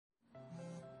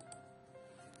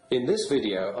In this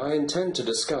video, I intend to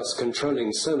discuss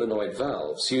controlling solenoid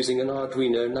valves using an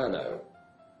Arduino Nano.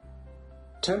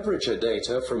 Temperature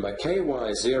data from a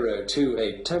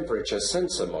KY028 temperature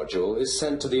sensor module is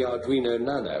sent to the Arduino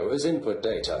Nano as input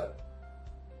data.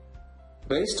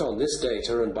 Based on this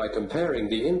data and by comparing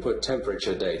the input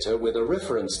temperature data with a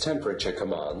reference temperature,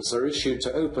 commands are issued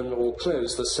to open or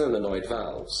close the solenoid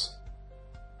valves.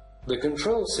 The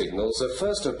control signals are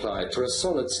first applied to a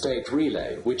solid-state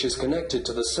relay which is connected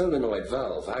to the solenoid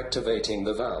valve, activating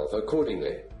the valve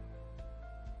accordingly.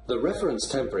 The reference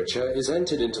temperature is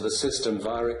entered into the system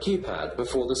via a keypad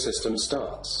before the system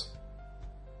starts.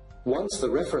 Once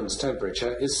the reference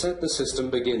temperature is set, the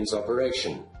system begins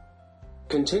operation,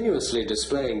 continuously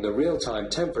displaying the real-time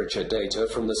temperature data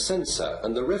from the sensor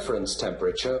and the reference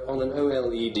temperature on an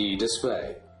OLED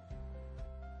display.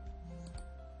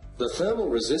 The thermal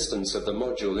resistance of the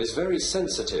module is very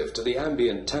sensitive to the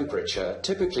ambient temperature,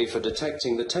 typically for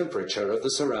detecting the temperature of the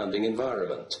surrounding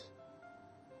environment.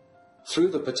 Through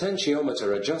the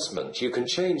potentiometer adjustment, you can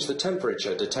change the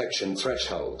temperature detection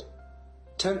threshold.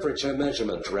 Temperature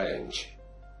measurement range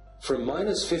from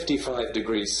 -55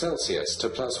 degrees Celsius to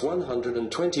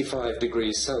 +125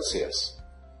 degrees Celsius.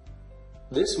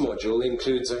 This module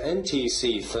includes a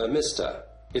NTC thermistor.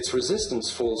 Its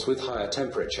resistance falls with higher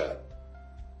temperature.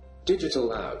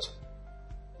 Digital out.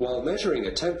 While measuring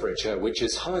a temperature which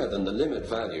is higher than the limit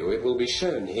value, it will be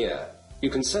shown here. You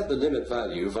can set the limit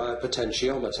value via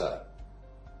potentiometer.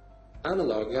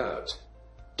 Analog out.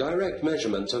 Direct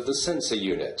measurement of the sensor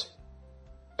unit.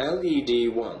 LED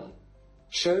 1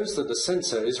 shows that the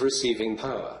sensor is receiving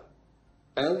power.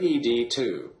 LED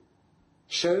 2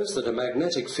 shows that a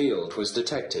magnetic field was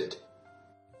detected.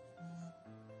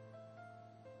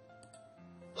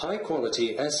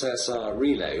 High-quality SSR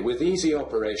relay with easy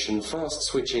operation, fast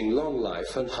switching, long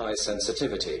life and high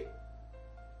sensitivity.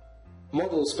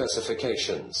 Model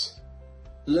specifications.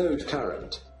 Load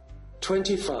current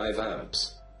 25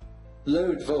 amps.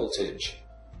 Load voltage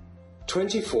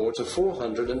 24 to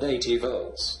 480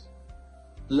 volts.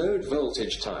 Load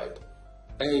voltage type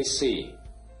AC.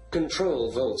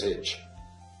 Control voltage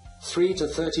 3 to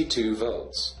 32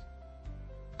 volts.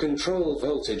 Control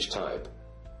voltage type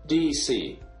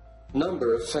DC.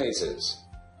 Number of phases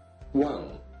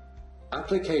 1.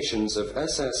 Applications of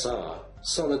SSR,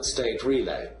 solid-state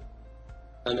relay.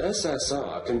 An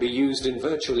SSR can be used in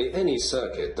virtually any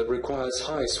circuit that requires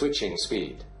high switching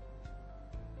speed.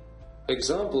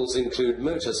 Examples include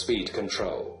motor speed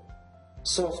control,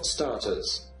 soft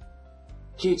starters,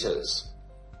 heaters,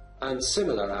 and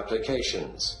similar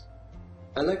applications.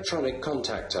 Electronic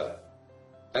contactor.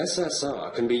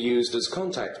 SSR can be used as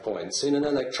contact points in an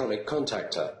electronic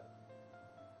contactor.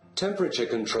 Temperature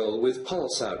control with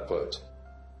pulse output.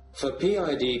 For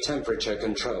PID temperature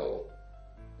control.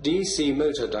 DC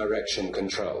motor direction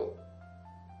control.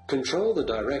 Control the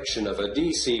direction of a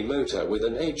DC motor with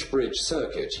an H-bridge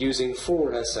circuit using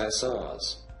 4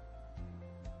 SSRs.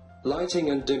 Lighting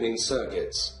and dimming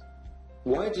circuits.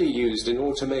 Widely used in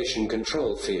automation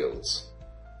control fields,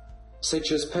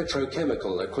 such as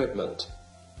petrochemical equipment.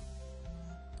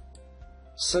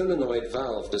 Solenoid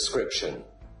valve description.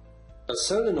 A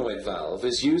solenoid valve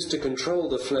is used to control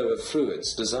the flow of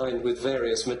fluids designed with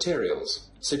various materials,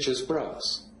 such as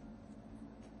brass,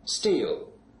 steel,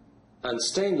 and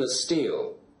stainless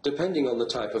steel, depending on the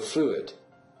type of fluid,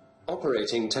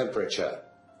 operating temperature,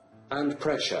 and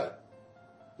pressure.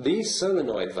 These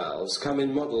solenoid valves come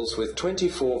in models with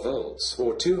 24 volts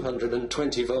or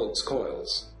 220 volts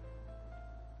coils,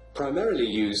 primarily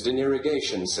used in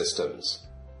irrigation systems.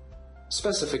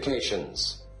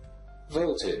 Specifications.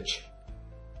 Voltage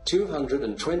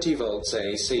 220 volts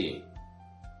AC.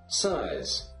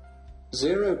 Size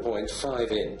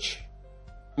 0.5 inch.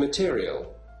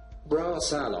 Material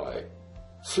brass alloy.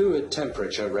 Fluid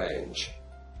temperature range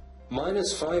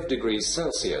 -5 degrees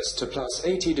Celsius to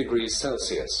 +80 degrees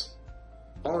Celsius.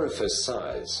 Orifice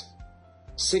size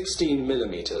 16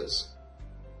 millimeters.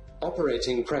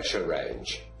 Operating pressure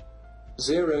range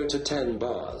 0 to 10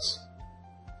 bars.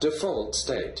 Default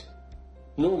state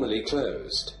normally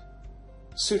closed.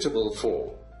 Suitable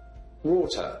for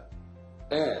water,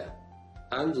 air,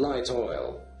 and light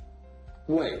oil.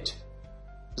 Weight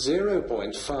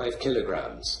 0.5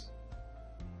 kilograms.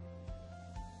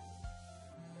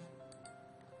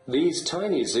 These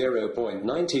tiny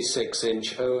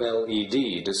 0.96-inch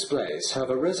OLED displays have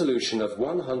a resolution of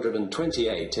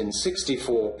 128 in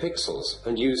 64 pixels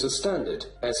and use a standard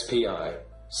SPI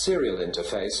serial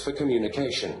interface for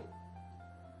communication.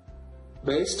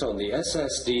 Based on the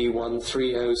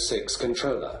SSD1306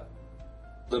 controller,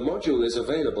 the module is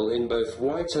available in both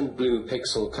white and blue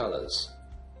pixel colors.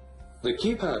 The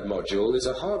Keypad module is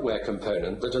a hardware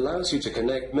component that allows you to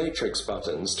connect matrix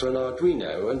buttons to an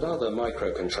Arduino and other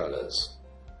microcontrollers,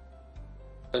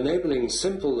 enabling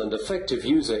simple and effective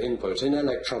user input in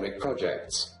electronic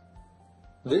projects.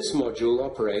 This module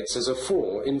operates as a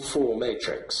 4-in-4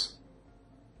 matrix,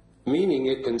 meaning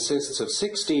it consists of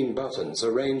 16 buttons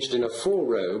arranged in a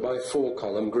 4-row by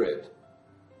 4-column grid.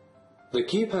 The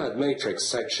Keypad matrix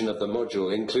section of the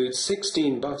module includes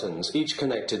 16 buttons, each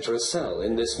connected to a cell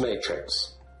in this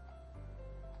matrix.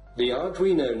 The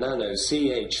Arduino Nano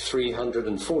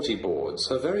CH340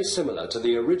 boards are very similar to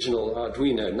the original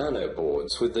Arduino Nano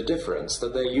boards, with the difference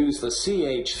that they use the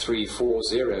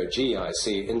CH340G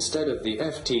IC instead of the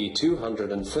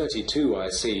FT232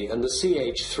 IC, and the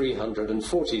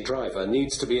CH340 driver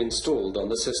needs to be installed on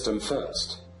the system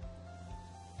first.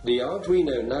 The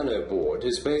Arduino Nano board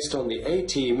is based on the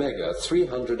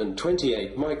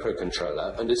ATmega328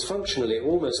 microcontroller and is functionally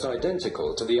almost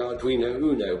identical to the Arduino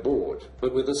Uno board,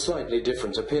 but with a slightly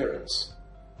different appearance.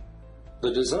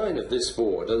 The design of this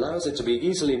board allows it to be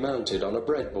easily mounted on a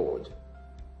breadboard.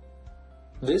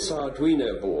 This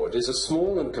Arduino board is a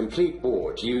small and complete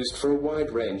board used for a wide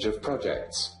range of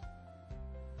projects.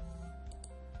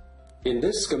 In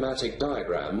this schematic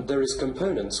diagram, there is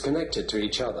components connected to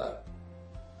each other.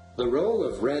 The role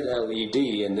of red LED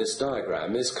in this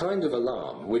diagram is kind of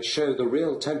alarm, which show the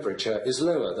real temperature is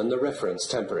lower than the reference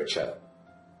temperature.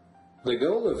 The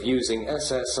goal of using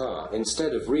SSR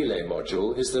instead of relay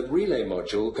module is that relay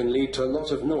module can lead to a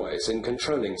lot of noise in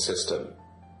controlling system.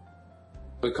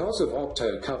 Because of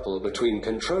opto-couple between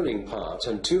controlling part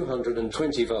and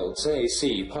 220 volts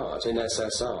AC part in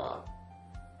SSR,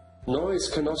 noise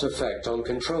cannot affect on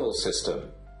control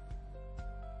system.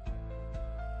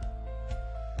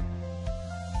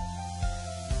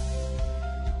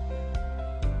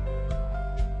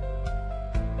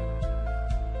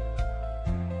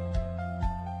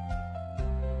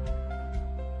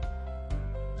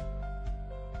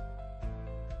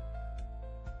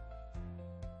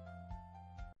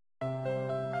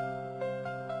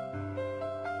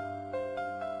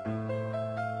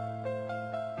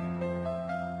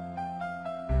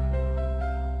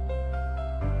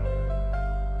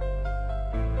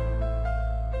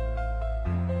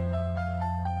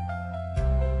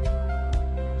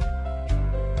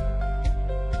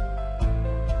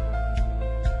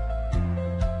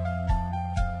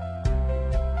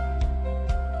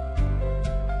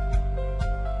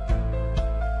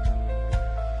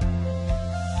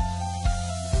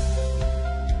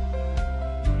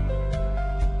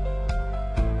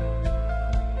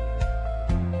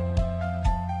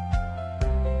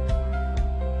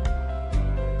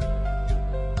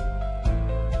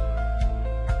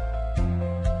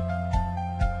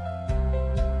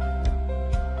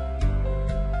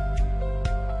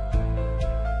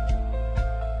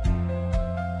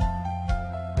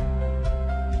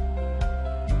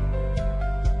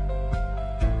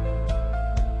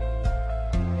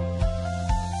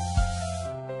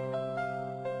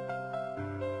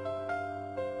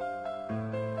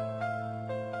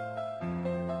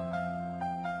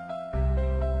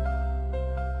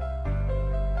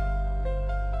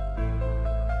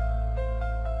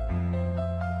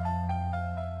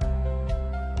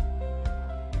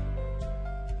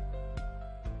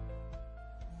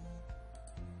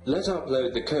 Let's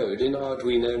upload the code in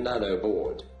Arduino Nano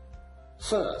board.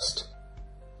 First,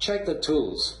 check the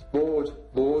Tools,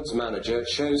 Boards Manager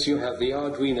shows you have the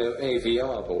Arduino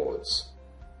AVR boards.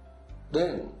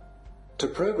 Then, to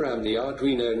program the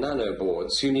Arduino Nano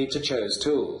boards you need to choose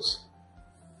Tools.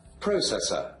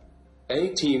 Processor,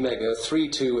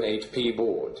 ATmega328P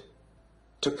board.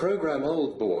 To program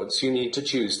old boards you need to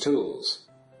choose Tools.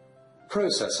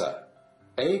 Processor,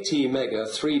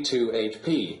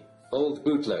 ATmega328P, old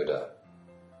bootloader.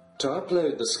 To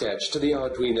upload the sketch to the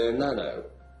Arduino Nano,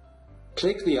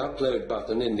 click the Upload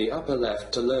button in the upper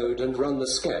left to load and run the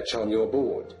sketch on your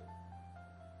board.